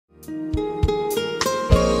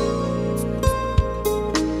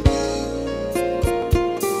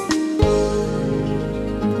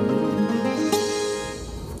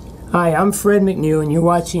Hi, I'm Fred McNeil, and you're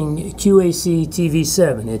watching QAC TV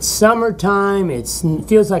 7. It's summertime. It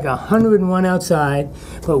feels like 101 outside,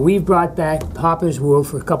 but we've brought back Papa's World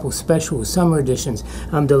for a couple special summer editions.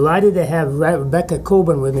 I'm delighted to have Rebekah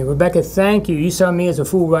Colburn with me. Rebekah, thank you. You saw me as a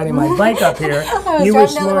fool riding my bike up here. I was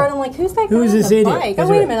driving down the road. I'm like, who's that guy on the bike? Oh,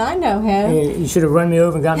 wait a minute, I know him. You should have run me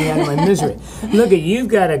over and got me out of my misery. Look, you've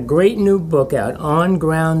got a great new book out, On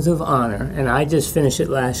Grounds of Honor, and I just finished it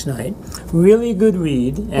last night. Really good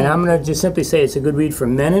read, and I'm going to just simply say it's a good read for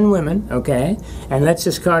men and women, okay? And let's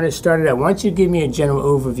just start it out. Why don't you give me a general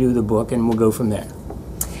overview of the book, and we'll go from there.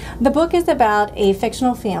 The book is about a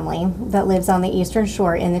fictional family that lives on the Eastern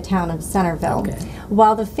Shore in the town of Centerville. Okay.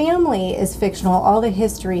 While the family is fictional, all the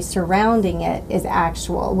history surrounding it is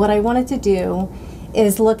actual. What I wanted to do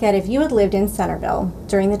is look at if you had lived in Centerville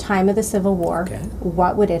during the time of the Civil War, okay,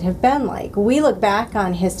 what would it have been like? We look back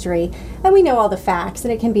on history and we know all the facts,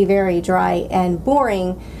 and it can be very dry and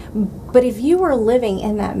boring. But if you were living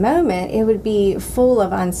in that moment, it would be full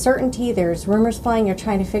of uncertainty. There's rumors flying. You're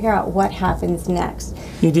trying to figure out what happens next.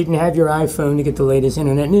 You didn't have your iPhone to get the latest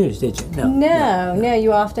internet news, did you? No.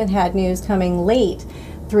 You often had news coming late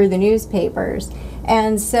through the newspapers.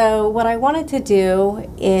 And so what I wanted to do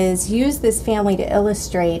is use this family to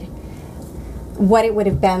illustrate what it would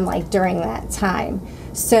have been like during that time.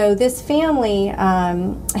 So this family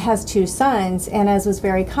has two sons, and as was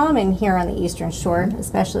very common here on the Eastern Shore,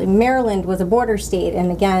 especially Maryland was a border state,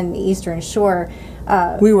 and again, the Eastern Shore.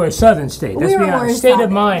 We were a southern state. Let's be honest. State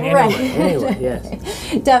of mind, anyway. Right. Anyway,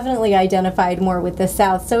 yes. Definitely identified more with the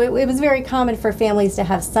South. So it was very common for families to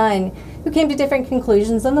have sons who came to different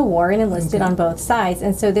conclusions on the war and enlisted on both sides.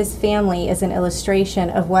 And so this family is an illustration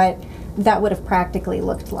of what that would have practically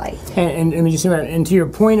looked like. And just and to your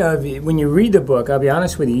point of when you read the book, I'll be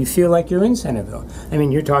honest with you, you feel like you're in Centerville. I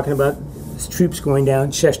mean, you're talking about troops going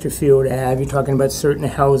down Chesterfield Ave. You're talking about certain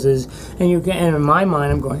houses, and in my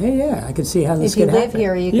mind, I'm going, hey, yeah, I can see how this could happen. If you live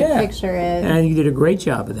here, you can picture it. And you did a great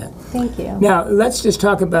job of that. Thank you. Now, let's just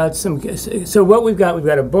talk about so what we've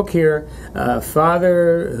got a book here,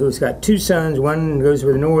 father who's got two sons, one goes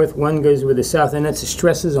with the north, one goes with the south, and that's the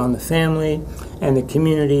stresses on the family and the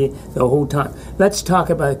community the whole time. Let's talk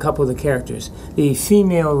about a couple of the characters. The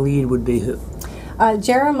female lead would be who?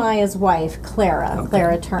 Jeremiah's wife, Clara,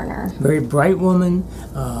 Clara Turner. Very bright woman,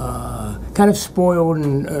 kind of spoiled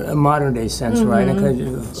in a modern day sense, right?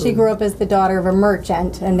 She grew up as the daughter of a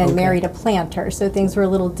merchant and then married a planter, so things were a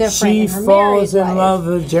little different in her married She falls in love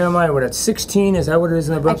with Jeremiah, at 16? Is that what it is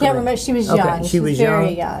in the book? I can't remember. She was young. She was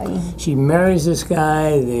very young. She marries this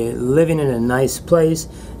guy. They're living in a nice place,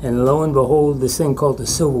 and lo and behold, this thing called the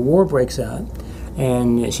Civil War breaks out,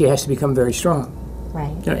 and she has to become very strong.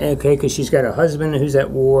 Right. Okay, because she's got a husband who's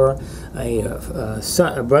at war, a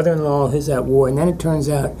brother-in-law who's at war, and then it turns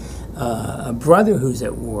out a brother who's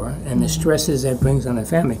at war, and the stresses that brings on the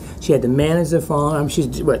family. She had to manage the farm. She's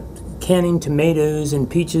canning tomatoes and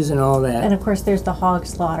peaches and all that. And of course, there's the hog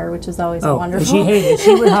slaughter, which is always wonderful. She hated it.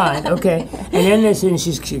 She would hide. Okay, and then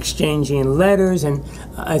she's exchanging letters, and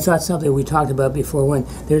I thought something we talked about before when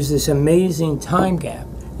there's this amazing time gap.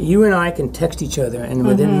 You and I can text each other, and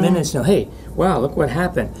within minutes know, hey, wow, look what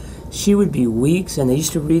happened. She would be weeks, and they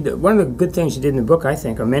used to read. One of the good things she did in the book, I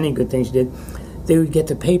think, or many good things she did, they would get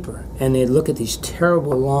the paper, and they'd look at these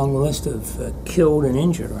terrible long list of killed and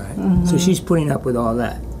injured, right? So she's putting up with all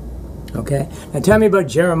that. Okay? Now tell me about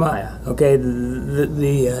Jeremiah, okay,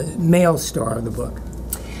 the male star of the book.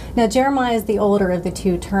 Now, Jeremiah is the older of the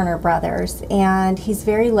two Turner brothers, and he's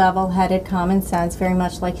very level-headed, common sense, very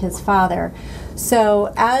much like his father.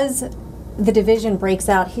 So as the division breaks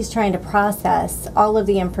out, he's trying to process all of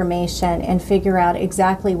the information and figure out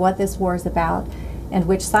exactly what this war is about and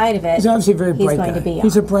which side of it he's obviously a very bright going guy. to be on.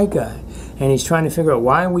 He's a bright guy, and he's trying to figure out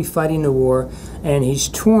why are we fighting the war, and he's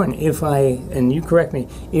torn and you correct me,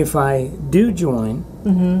 if I do join,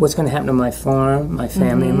 what's going to happen to my farm, my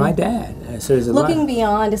family, and my dad? So there's a Looking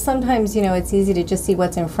beyond, sometimes, it's easy to just see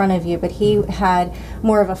what's in front of you, but he had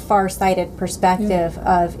more of a far-sighted perspective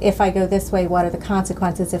of, if I go this way, what are the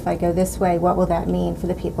consequences? If I go this way, what will that mean for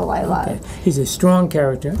the people I love? He's a strong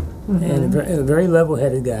character and a very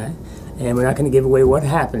level-headed guy. And we're not going to give away what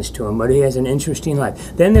happens to him, but he has an interesting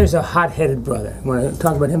life. Then there's a hot-headed brother. Want to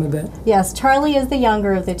talk about him a bit? Yes, Charlie is the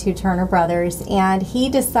younger of the two Turner brothers, and he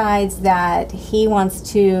decides that he wants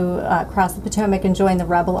to cross the Potomac and join the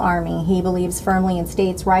rebel army. He believes firmly in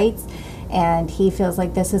states' rights, and he feels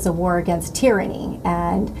like this is a war against tyranny.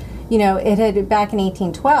 And you know, it had back in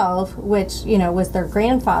 1812, which, you know, was their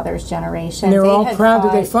grandfather's generation. And they were all had proud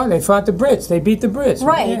that they fought. They fought the Brits. They beat the Brits.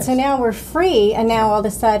 Right. Yes. So now we're free, and now all of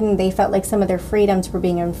a sudden they felt like some of their freedoms were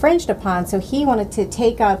being infringed upon. So he wanted to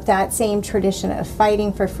take up that same tradition of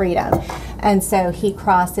fighting for freedom. And so he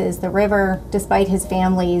crosses the river despite his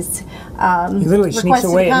family's He literally sneaks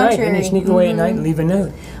away at night. And he sneak away at night and leave a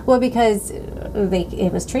note. Well, because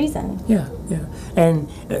it was treason. Yeah, yeah. And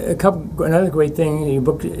another great thing in your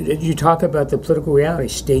book, you talk about the political reality,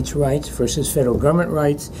 states' rights versus federal government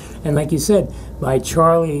rights. And like you said, by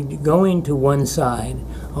Charlie going to one side,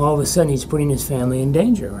 all of a sudden he's putting his family in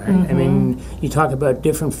danger, right? I mean, you talk about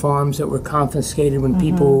different farms that were confiscated when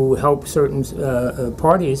people helped certain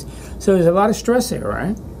parties. So there's a lot of stress there,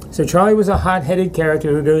 right? So Charlie was a hot-headed character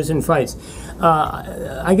who goes and fights.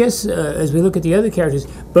 I guess as we look at the other characters,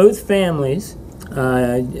 both families,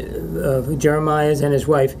 Jeremiah's and his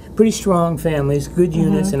wife, pretty strong families, good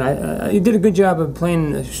units, and he did a good job of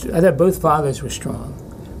playing. I thought both fathers were strong,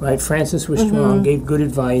 right? Francis was strong, gave good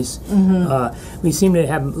advice. We seem to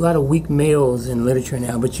have a lot of weak males in literature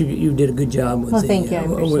now, but you did a good job with thank you. I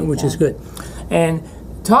appreciate which that. is good. And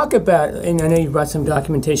talk about, and I know you brought some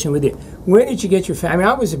documentation with you. Where did you get your I mean,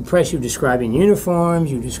 I was impressed. You were describing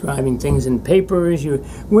uniforms, you were describing things in papers.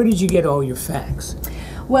 Where did you get all your facts?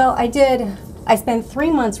 Well, I spent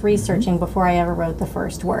 3 months researching before I ever wrote the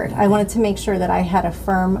first word. I wanted to make sure that I had a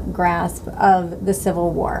firm grasp of the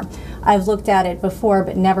Civil War. I've looked at it before,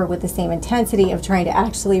 but never with the same intensity of trying to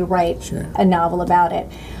actually write a novel about it.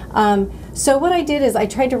 So what I did is I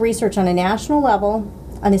tried to research on a national level,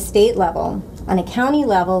 on a state level, on a county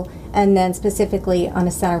level, and then specifically on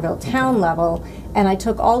a Centerville town level. And I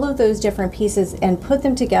took all of those different pieces and put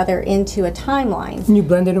them together into a timeline. And you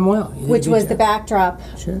blended them well. Which was the backdrop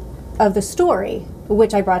of the story,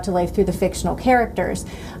 which I brought to life through the fictional characters.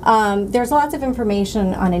 There's lots of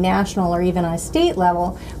information on a national or even on a state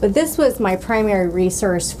level, but this was my primary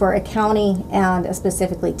resource for a county and a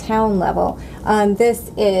specifically town level. This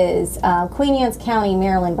is Queen Anne's County,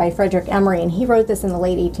 Maryland by Frederick Emery, and he wrote this in the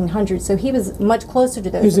late 1800s, so he was much closer to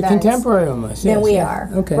those He's events a contemporary almost. than we are.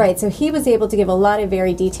 Okay. Right, so he was able to give a lot of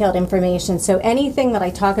very detailed information. So anything that I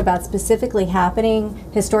talk about specifically happening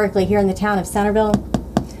historically here in the town of Centerville,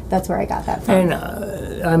 that's where I got that from. And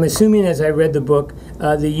I'm assuming, as I read the book,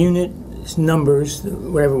 the unit numbers,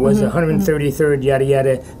 whatever it was, 133rd, yada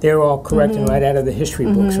yada, they're all correct and right out of the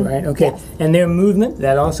history books, right? Okay. Yes. And their movement,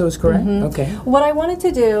 that also is correct? Okay. What I wanted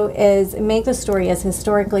to do is make the story as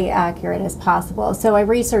historically accurate as possible. So I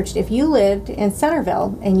researched if you lived in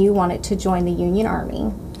Centerville and you wanted to join the Union Army,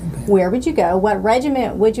 where would you go? What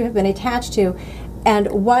regiment would you have been attached to?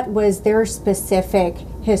 And what was their specific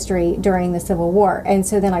history during the Civil War? And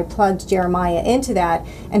so then I plugged Jeremiah into that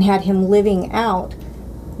and had him living out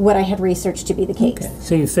what I had researched to be the case. Okay.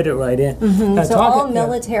 So you fit it right in. Now, So all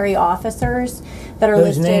military officers that are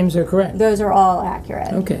those listed, names are correct. those are all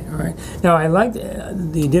accurate. Okay, all right. Now, I liked,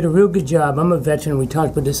 you did a real good job. I'm a veteran. We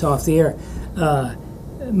talked about this off the air.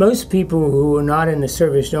 Most people who are not in the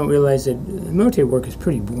service don't realize that military work is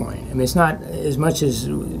pretty boring. I mean, it's not as much as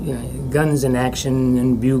guns in action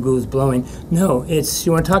and bugles blowing. No, it's,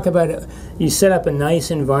 you want to talk about it, you set up a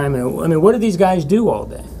nice environment. I mean, what do these guys do all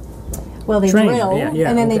day? Well, they Train, drill,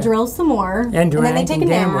 and then they drill some more, and then they take a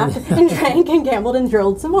nap, and drank and gambled and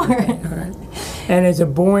drilled some more. All right. And it's a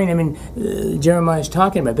boring, I mean, Jeremiah's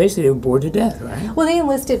talking about, basically they were bored to death, right? Well, they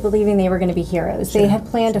enlisted believing they were going to be heroes. They had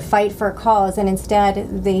planned to fight for a cause, and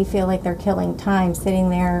instead they feel like they're killing time sitting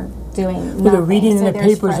there doing nothing. Well, they're reading in the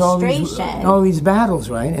there's papers all these battles,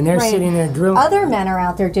 right? And they're sitting there drilling. Other men are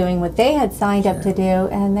out there doing what they had signed up to do,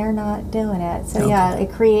 and they're not doing it. So yeah,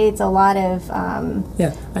 it creates a lot of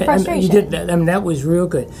frustration. You did that. I mean, that was real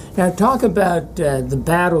good. Now talk about the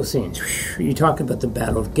battle scenes. You talk about the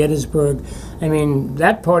Battle of Gettysburg. I mean,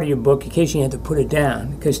 that part of your book, in case you had to put it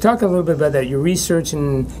down, because talk a little bit about that, your research,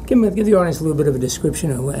 and give the audience a little bit of a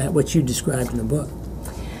description of what you described in the book.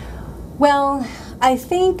 Well, I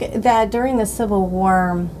think that during the Civil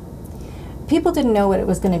War, people didn't know what it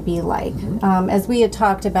was going to be like. As we had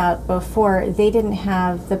talked about before, they didn't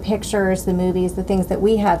have the pictures, the movies, the things that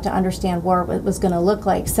we have to understand what it was going to look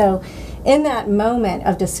like. So in that moment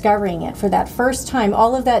of discovering it for that first time,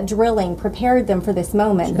 all of that drilling prepared them for this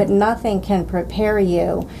moment, but nothing can prepare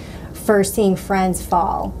you for seeing friends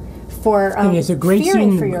fall, for it's a great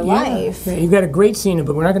fearing scene for your life. Yeah, you've got a great scene,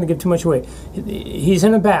 but we're not going to give too much away. He's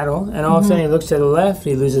in a battle, and all of a sudden he looks to the left,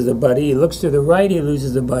 he loses a buddy. He looks to the right, he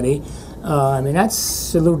loses a buddy. I mean,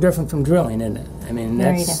 that's a little different from drilling, isn't it? I mean,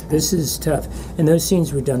 this is tough. And those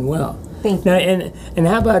scenes were done well. Thank you. Now, and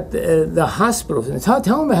how about the hospitals? And tell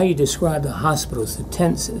them about how you describe the hospitals, the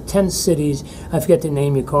tent cities. I forget the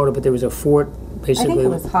name you called it, but there was a fort, basically. I think it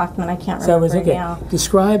was Hoffman. I can't So it remember was, okay. now.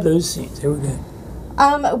 Describe those scenes. There we go.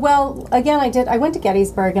 Well, again, I went to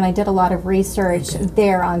Gettysburg and I did a lot of research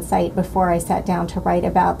there on site before I sat down to write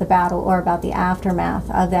about the battle or about the aftermath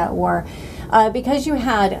of that war. Because you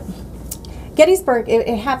had Gettysburg, it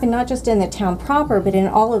happened not just in the town proper, but in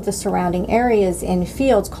all of the surrounding areas in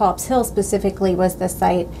fields. Copp's Hill specifically was the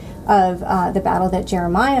site of the battle that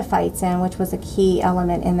Jeremiah fights in, which was a key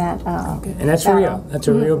element in that Okay. And that's battle. real. That's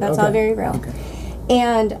a real. That's okay. all very real. Okay.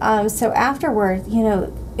 And so afterward,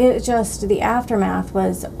 it just, the aftermath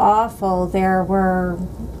was awful. There were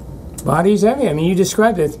bodies everywhere. I mean, you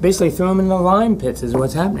described it. Basically, throw them in the lime pits is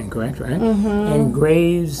what's happening, correct? Right? And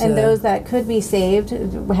graves. and those that could be saved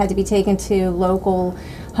had to be taken to local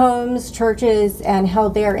homes, churches, and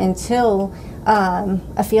held there until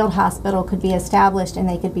a field hospital could be established and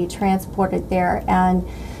they could be transported there. And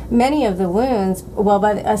many of the wounds,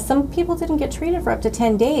 but some people didn't get treated for up to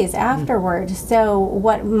 10 days afterward. So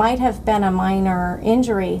what might have been a minor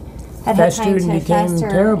injury had time to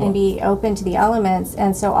fester and be open to the elements.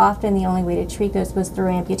 And so often the only way to treat those was through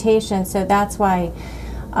amputation. So that's why,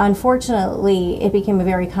 unfortunately, it became a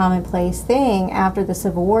very commonplace thing after the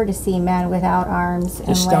Civil War to see men without arms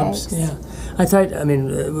and stumps, legs. Yeah. I thought,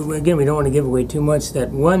 again, we don't want to give away too much, that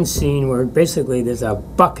one scene where basically there's a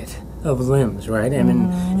bucket of limbs, right? I mean,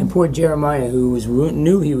 and poor Jeremiah, who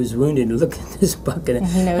knew he was wounded, look at this bucket. And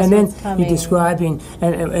he knows and then what's coming. you're describing,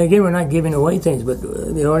 and again, we're not giving away things, but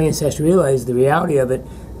the audience has to realize the reality of it.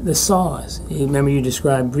 The saws. You remember you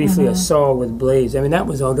described briefly a saw with blades. I mean, that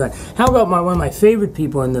was all done. How about one of my favorite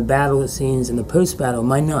people in the battle scenes and the post-battle,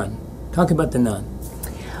 my nun? Talk about the nun.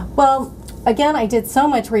 Well, again, I did so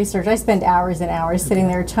much research. I spent hours and hours sitting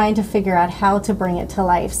there trying to figure out how to bring it to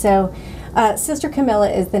life. So Sister Camilla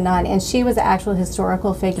is the nun, and she was an actual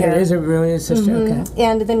historical figure. It is really a sister? Okay.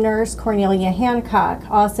 And the nurse, Cornelia Hancock,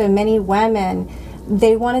 also many women,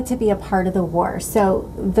 they wanted to be a part of the war.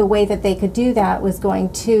 So the way that they could do that was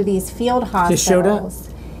going to these field hospitals. Just showed up?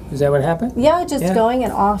 Is that what happened? Yeah, just going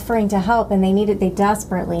and offering to help, and they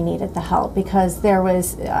desperately needed the help because there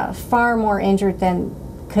was far more injured than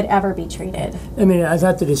could ever be treated. I mean, I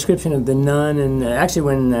thought the description of the nun, and actually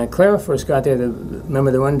when Clara first got there, remember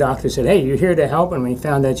the one doctor said, hey, you're here to help, and when he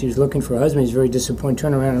found out she was looking for a husband, he was very disappointed,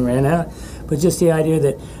 turned around and ran out. But just the idea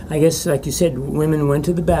that, I guess, like you said, women went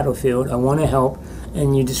to the battlefield, I want to help,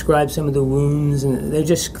 and you described some of the wounds, and they're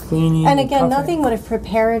just cleaning. And again, comforting. nothing would have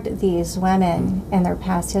prepared these women in their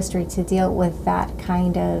past history to deal with that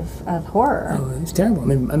kind of horror. Oh, it's terrible.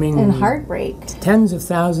 I mean, and heartbreak. Tens of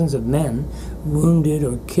thousands of men wounded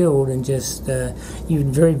or killed, and just you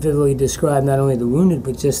very vividly described not only the wounded,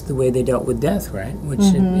 but just the way they dealt with death, right? Which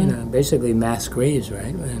basically mass graves,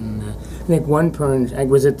 right? And I think one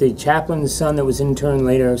was it the chaplain's son that was interned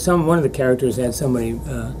later? One of the characters had somebody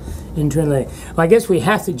interned later. Well, I guess we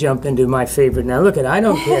have to jump into my favorite now. Look, I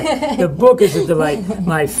don't care. The book is a delight.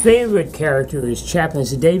 My favorite character is Chaplain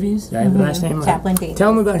Davies. Did I have the last name right? Chaplain Davies.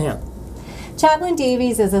 Tell me about him. Chaplain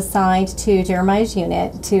Davies is assigned to Jeremiah's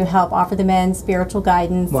unit to help offer the men spiritual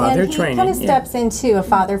guidance. While and they're he training, kind of steps into a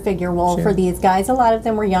father figure role for these guys. A lot of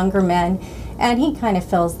them were younger men, and he kind of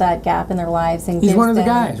fills that gap in their lives. And he's gives one of the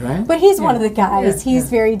them, guys, right? But he's one of the guys. Yeah,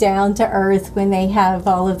 He's very down to earth when they have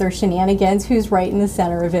all of their shenanigans. Who's right in the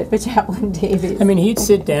center of it but Chaplain Davies? I mean, he'd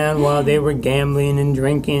sit down while they were gambling and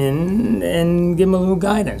drinking and give them a little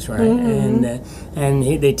guidance, right? And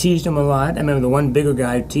they teased him a lot. I remember the one bigger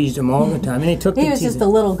guy teased him all the time, and he took. He was just a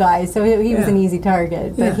little guy, so he was an easy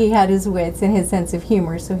target. But he had his wits and his sense of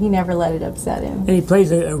humor, so he never let it upset him. And he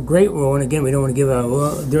plays a great role. And again, we don't want to give out.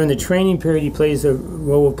 Well, during the training period, he plays the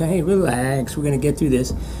role of, hey, relax, we're going to get through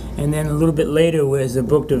this. And then a little bit later, as the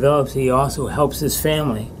book develops, he also helps his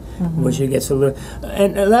family, which he gets a little.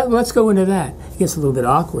 And let's go into that. It gets a little bit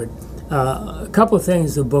awkward. A couple of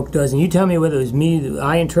things the book does, and you tell me whether it was me,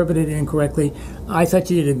 I interpreted it incorrectly. I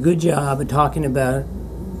thought you did a good job of talking about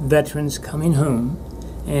veterans coming home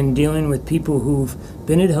and dealing with people who've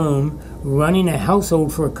been at home, running a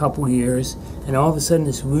household for a couple years, and all of a sudden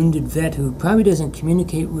this wounded vet who probably doesn't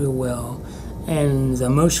communicate real well and is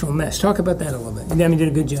an emotional mess. Talk about that a little bit. You did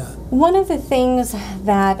a good job. One of the things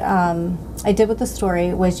that I did with the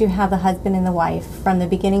story was you have the husband and the wife. From the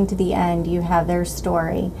beginning to the end, you have their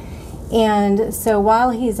story. And so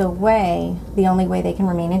while he's away, the only way they can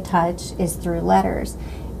remain in touch is through letters.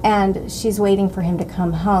 And she's waiting for him to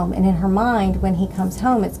come home. And in her mind, when he comes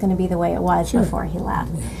home, it's going to be the way it was before he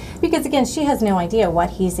left. Yeah. Because, again, she has no idea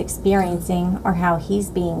what he's experiencing or how he's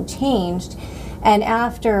being changed. And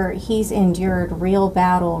after he's endured real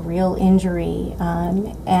battle, real injury,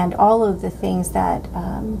 and all of the things that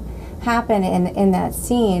happen in that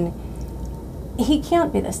scene, he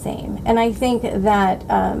can't be the same. And I think that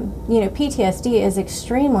PTSD is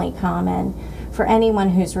extremely common for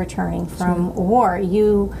anyone who's returning from war.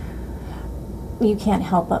 You can't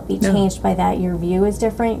help but be changed by that. Your view is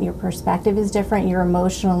different, your perspective is different, you're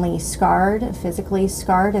emotionally scarred, physically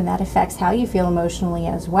scarred, and that affects how you feel emotionally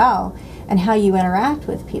as well, and how you interact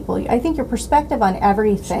with people. I think your perspective on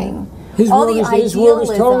everything, his world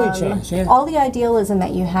is totally changed. Yeah. All the idealism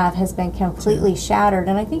that you have has been completely shattered,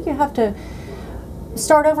 and I think you have to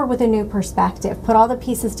start over with a new perspective, put all the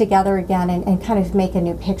pieces together again, and kind of make a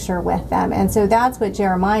new picture with them. And so that's what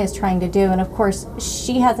Jeremiah is trying to do. And of course,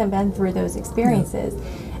 she hasn't been through those experiences.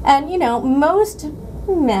 And most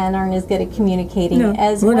men aren't as good at communicating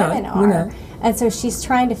as women are. And so she's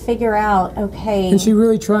trying to figure out, okay. And she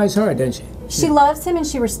really tries hard, doesn't she? She loves him and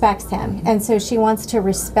she respects him, and so she wants to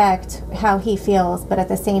respect how he feels, but at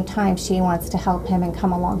the same time she wants to help him and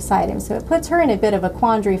come alongside him. So it puts her in a bit of a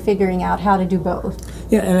quandary figuring out how to do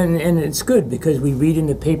both. Yeah, and it's good because we read in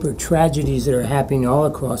the paper tragedies that are happening all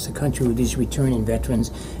across the country with these returning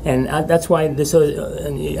veterans, and that's why this. I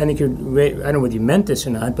think I don't know whether you meant this or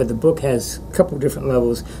not, but the book has a couple of different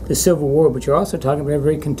levels. The Civil War, but you're also talking about a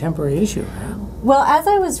very contemporary issue. Right? Well, as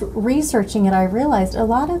I was researching it, I realized a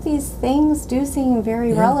lot of these things do seem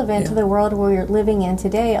very relevant to the world we're living in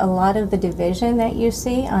today. A lot of the division that you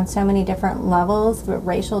see on so many different levels,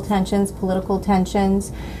 racial tensions, political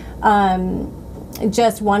tensions,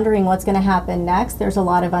 just wondering what's going to happen next. There's a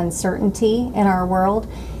lot of uncertainty in our world.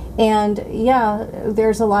 And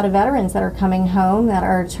there's a lot of veterans that are coming home that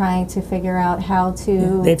are trying to figure out how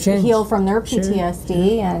to heal from their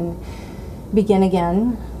PTSD and begin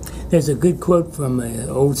again. There's a good quote from an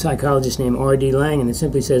old psychologist named R.D. Lang, and it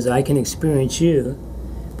simply says, "I can experience you,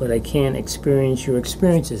 but I can't experience your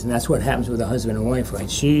experiences." And that's what happens with a husband and wife, right?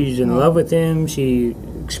 She's in love with him, she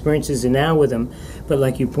experiences it now with him, but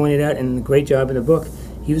like you pointed out, and a great job in the book,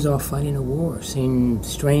 he was off fighting a war, seeing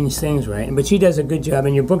strange things, right? But she does a good job,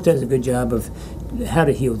 and your book does a good job of how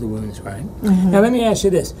to heal the wounds, right? Now let me ask you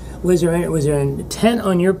this. Was there an intent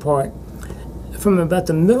on your part from about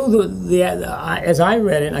the middle of as I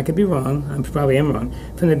read it, and I could be wrong, I probably am wrong,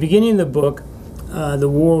 from the beginning of the book, the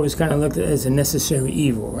war was kind of looked at as a necessary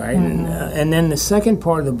evil, right? And then the second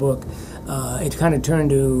part of the book, it kind of turned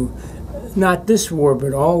to, not this war,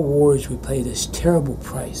 but all wars would pay this terrible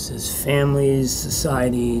price as families,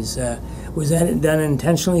 societies. Was that done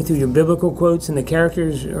intentionally through your biblical quotes and the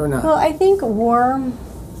characters, or not? Well, I think war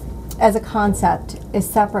as a concept is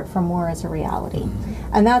separate from war as a reality.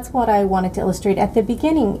 And that's what I wanted to illustrate. At the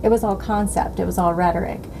beginning, it was all concept, it was all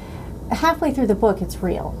rhetoric. Halfway through the book, it's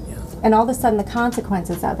real. And all of a sudden, the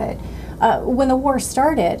consequences of it. When the war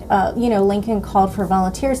started, Lincoln called for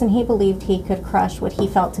volunteers, and he believed he could crush what he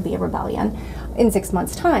felt to be a rebellion in 6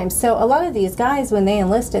 months' time. So a lot of these guys, when they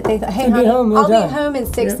enlisted, they thought, hey, honey, I'll be home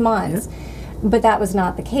in 6 months. But that was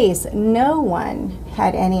not the case. No one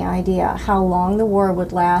had any idea how long the war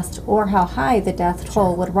would last or how high the death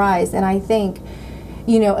toll would rise. And I think,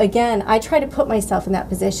 again, I try to put myself in that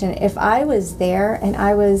position. If I was there and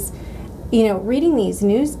I was, reading these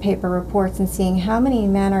newspaper reports and seeing how many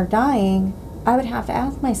men are dying, I would have to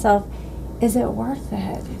ask myself, is it worth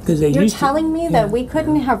it? You're telling me that we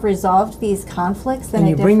couldn't have resolved these conflicts in a different way?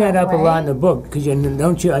 And you bring that up a lot in the book, because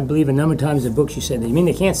don't you, I believe a number of times in the book you said that. You mean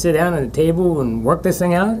they can't sit down at a table and work this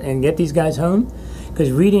thing out and get these guys home?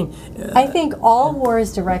 Because reading... I think all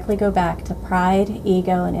wars directly go back to pride,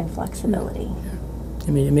 ego, and inflexibility. I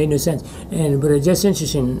mean, it made no sense. But it's just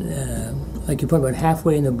interesting, like you pointed about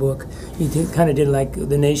halfway in the book, you kind of did like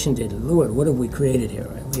the nation did. Lord, what have we created here?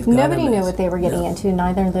 Right? Nobody knew what they were getting into.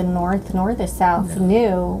 Neither the North nor the South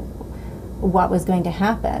knew what was going to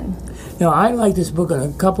happen. Now, I like this book on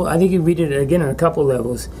a couple, I think you read it again on a couple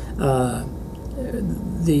levels.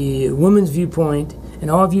 The woman's viewpoint, and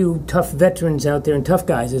all of you tough veterans out there and tough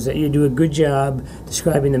guys, is that you do a good job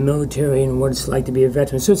describing the military and what it's like to be a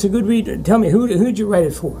veteran. So it's a good read. Tell me, who did you write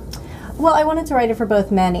it for? Well, I wanted to write it for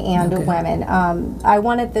both men and women. I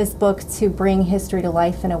wanted this book to bring history to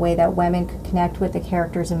life in a way that women could connect with the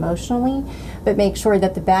characters emotionally, but make sure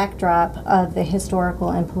that the backdrop of the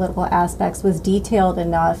historical and political aspects was detailed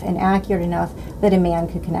enough and accurate enough that a man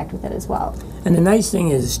could connect with it as well. And the nice thing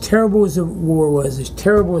is, as terrible as the war was, as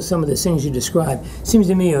terrible as some of the things you described, seems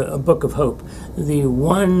to me a book of hope. The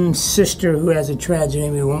one sister who has a tragedy,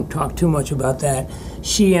 we won't talk too much about that,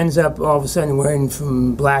 she ends up all of a sudden wearing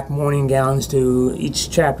from black mourning gowns to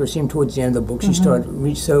each chapter seemed towards the end of the book. She started to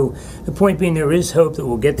reach. So the point being, there is hope that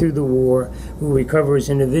we'll get through the war, we'll recover as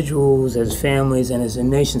individuals, as families, and as a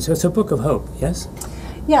nation. So it's a book of hope, yes?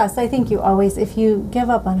 Yes, I think you always, if you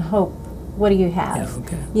give up on hope, what do you have? Yeah,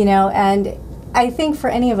 okay. You know, and I think for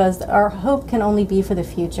any of us, our hope can only be for the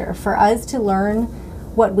future, for us to learn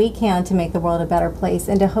what we can to make the world a better place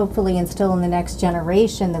and to hopefully instill in the next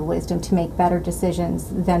generation the wisdom to make better decisions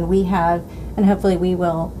than we have, and hopefully we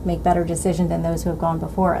will make better decisions than those who have gone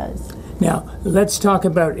before us. Now, let's talk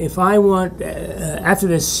about, if I want, after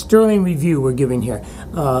this sterling review we're giving here,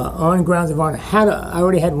 on Grounds of Honor, I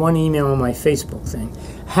already had one email on my Facebook thing.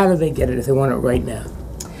 How do they get it if they want it right now?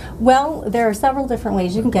 Well, there are several different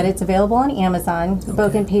ways you can get it. It's available on Amazon,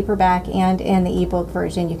 both in paperback and in the ebook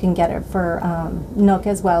version. You can get it for Nook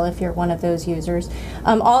as well if you're one of those users.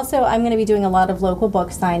 Also, I'm going to be doing a lot of local book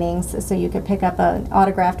signings, so you could pick up an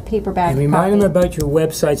autographed paperback And remind copy. them about your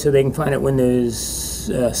website so they can find out when those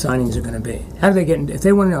signings are going to be. How do they get, if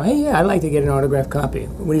they want to know, hey, yeah, I'd like to get an autographed copy.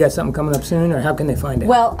 What, do you got something coming up soon, or how can they find it?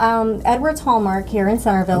 Well, Edwards Hallmark here in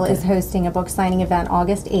Centerville is hosting a book signing event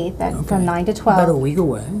August 8th from 9 to 12. About a week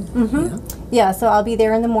away. Yeah, so I'll be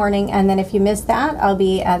there in the morning, and then if you miss that, I'll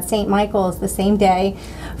be at St. Michael's the same day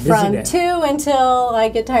from day. 2 until I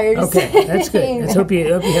get tired of Okay, that's good. Let's hope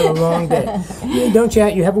you have a long day. Don't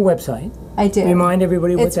you have a website? I do. Remind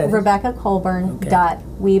everybody what It's that is.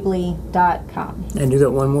 RebekahColburn.weebly.com. And do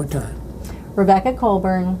that one more time.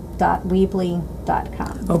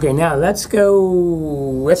 RebekahColburn.weebly.com. Okay, now let's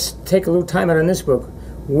take a little time out on this book.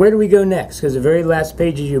 Where do we go next? Because the very last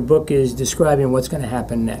page of your book is describing what's going to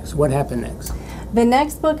happen next. What happened next? The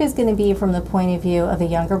next book is going to be from the point of view of the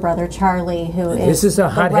younger brother, Charlie, who This is a the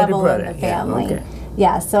hot-headed rebel brother. in the family. Yeah, okay.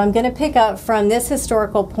 Yeah, so I'm going to pick up from this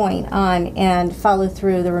historical point on and follow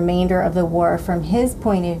through the remainder of the war from his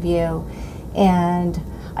point of view. And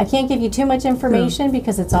I can't give you too much information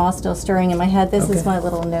because it's all still stirring in my head. This is my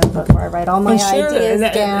little notebook where I write all my ideas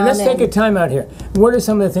down. And let's take a time out here. What are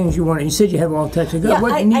some of the things you wanted? You said you had all text. Yeah,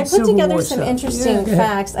 I put together some interesting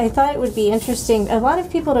facts. I thought it would be interesting. A lot of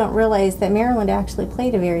people don't realize that Maryland actually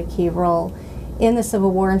played a very key role in the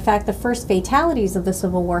Civil War. In fact, the first fatalities of the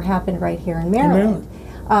Civil War happened right here in Maryland.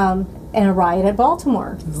 And a riot at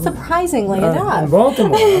Baltimore, surprisingly enough. In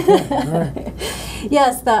Baltimore, okay. All right.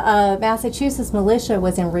 Yes, the Massachusetts militia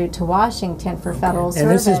was en route to Washington for federal service.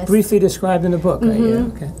 And this is briefly described in the book, right? Yeah,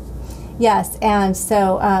 okay. Yes, and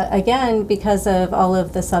so again, because of all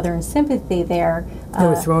of the Southern sympathy there, they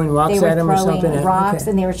were throwing rocks at them or something? They were throwing rocks,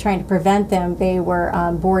 and they were trying to prevent them. They were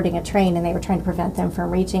boarding a train, and they were trying to prevent them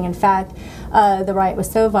from reaching. In fact, the riot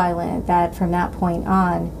was so violent that from that point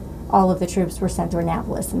on, all of the troops were sent to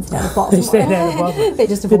Annapolis instead of Baltimore. They stayed out of Baltimore. They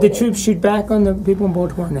just Did the avoided. troops shoot back on the people in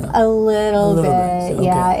Baltimore? No. A little bit, so, okay.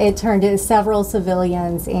 yeah. It turned to several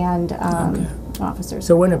civilians and officers.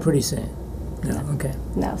 So wasn't it pretty sad? No, okay.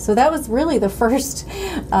 No, so that was really the first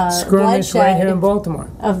Skirmish bloodshed right here in Baltimore.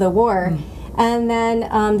 of the war. And then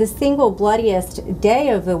the single bloodiest day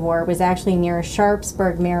of the war was actually near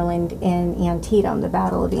Sharpsburg, Maryland, in Antietam, the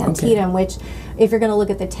Battle of Antietam, which, if you're going to look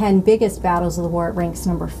at the 10 biggest battles of the war, it ranks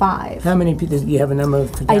number 5. How many people? Do you have a number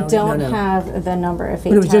of fatalities? I don't have the number of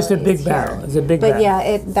But it was fatalities just a big here. battle. It was a big battle. But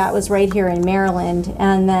yeah, that was right here in Maryland.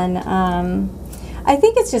 And then I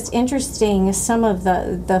think it's just interesting, some of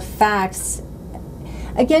the facts,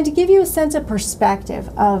 again, to give you a sense of perspective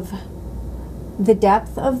of the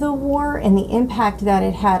depth of the war and the impact that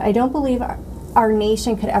it had. I don't believe our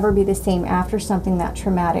nation could ever be the same after something that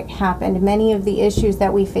traumatic happened. Many of the issues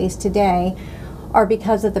that we face today are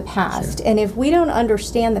because of the past. Sure. And if we don't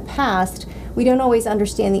understand the past, we don't always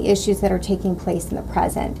understand the issues that are taking place in the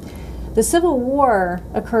present. The Civil War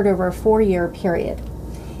occurred over a 4-year period.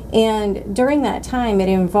 And during that time, it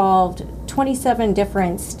involved 27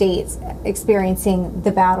 different states experiencing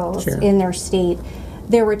the battles in their state.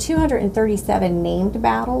 There were 237 named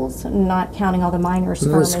battles, not counting all the minor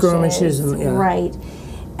skirmishes. Right.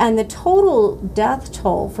 And the total death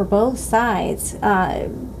toll for both sides,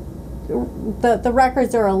 the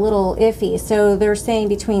records are a little iffy. So they're saying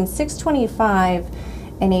between 625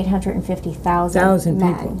 and 850,000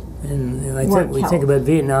 men. People. And I think we think about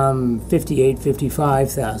Vietnam,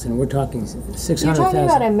 55,000. We're talking 600,000. You're talking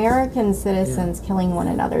about American citizens killing one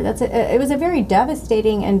another. It was a very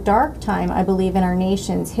devastating and dark time, I believe, in our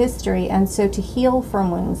nation's history. And so to heal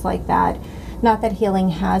from wounds like that, not that healing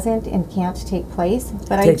hasn't and can't take place,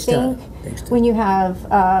 but I think when you have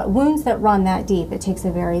wounds that run that deep, it takes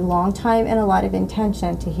a very long time and a lot of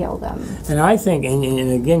intention to heal them. And I think,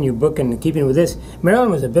 and again, your book, and keeping with this,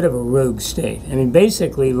 Maryland was a bit of a rogue state. I mean,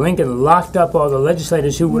 basically, Lincoln locked up all the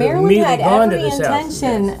legislators who would have immediately gone to the South. Maryland had every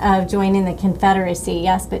intention of joining the Confederacy,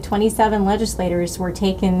 yes, but 27 legislators were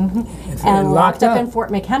taken and locked up in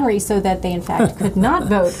Fort McHenry so that they, in fact, could not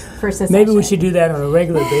vote for secession. Maybe we should do that on a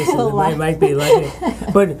regular basis. It might be like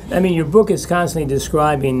it. But, I mean, your book is constantly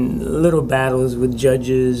describing little battles with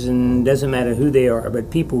judges, and doesn't matter who they are,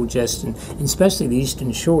 but people just, and especially the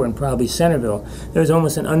Eastern Shore and probably Centerville, there's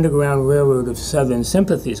almost an underground railroad of Southern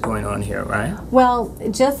sympathies going on here, right? Well,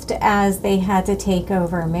 just as they had to take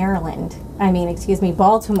over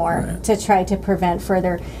Baltimore, right, to try to prevent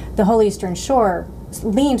further, the whole Eastern Shore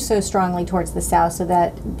leaned so strongly towards the South so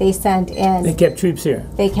that they sent in... They kept troops here.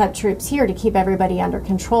 They kept troops here to keep everybody under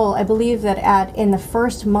control. I believe that in the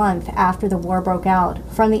first month after the war broke out,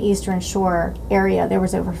 from the Eastern Shore area, there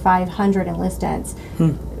was over 500 enlistments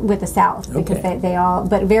with the South, because they all...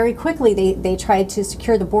 But very quickly, they tried to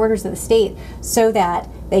secure the borders of the state so that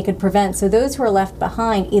they could prevent... So those who were left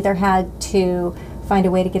behind either had to find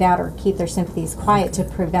a way to get out or keep their sympathies quiet to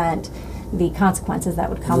prevent the consequences that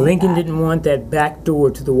would come Lincoln with that. didn't want that back door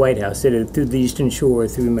to the White House, did it, through the Eastern Shore,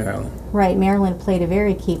 through Maryland. Right, Maryland played a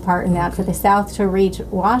very key part in that. For the South to reach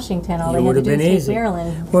Washington, all they had to do was take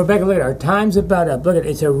Maryland. Well, Rebecca, look, our time's about up. Look,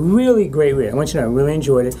 it's a really great read. I want you to know, I really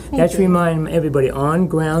enjoyed it. Let's remind everybody, On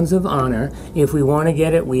Grounds of Honor. If we want to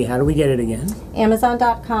get it, how do we get it again?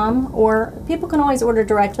 Amazon.com, or people can always order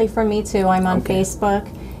directly from me too. I'm on Facebook.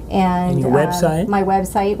 And your website? My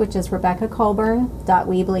website, which is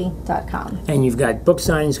RebekahColburn.weebly.com. And you've got book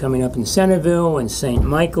signings coming up in Centerville and St.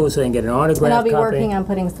 Michael, so they can get an autograph And I'll be copy. working on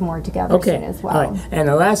putting some more together soon as well. All right. And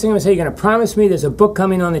the last thing I'm going to say, you're going to promise me there's a book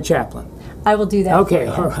coming on the chaplain. I will do that. Okay,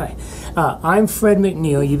 all right. I'm Fred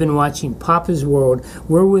McNeil. You've been watching Papa's World.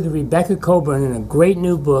 We're with Rebekah Colburn in a great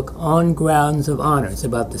new book, On Grounds of Honor. It's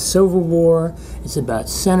about the Civil War. It's about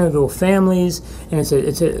Centerville families, and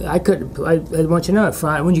I want you to know,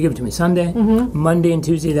 Friday, when did you give it to me? Sunday, Monday, and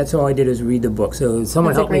Tuesday. That's all I did is read the book. So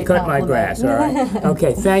someone helped me cut my grass. All right.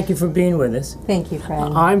 Okay. Thank you for being with us. Thank you,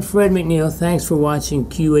 Fred. I'm Fred McNeil. Thanks for watching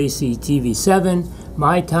QAC TV 7.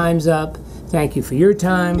 My time's up. Thank you for your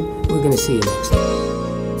time. We're going to see you next time.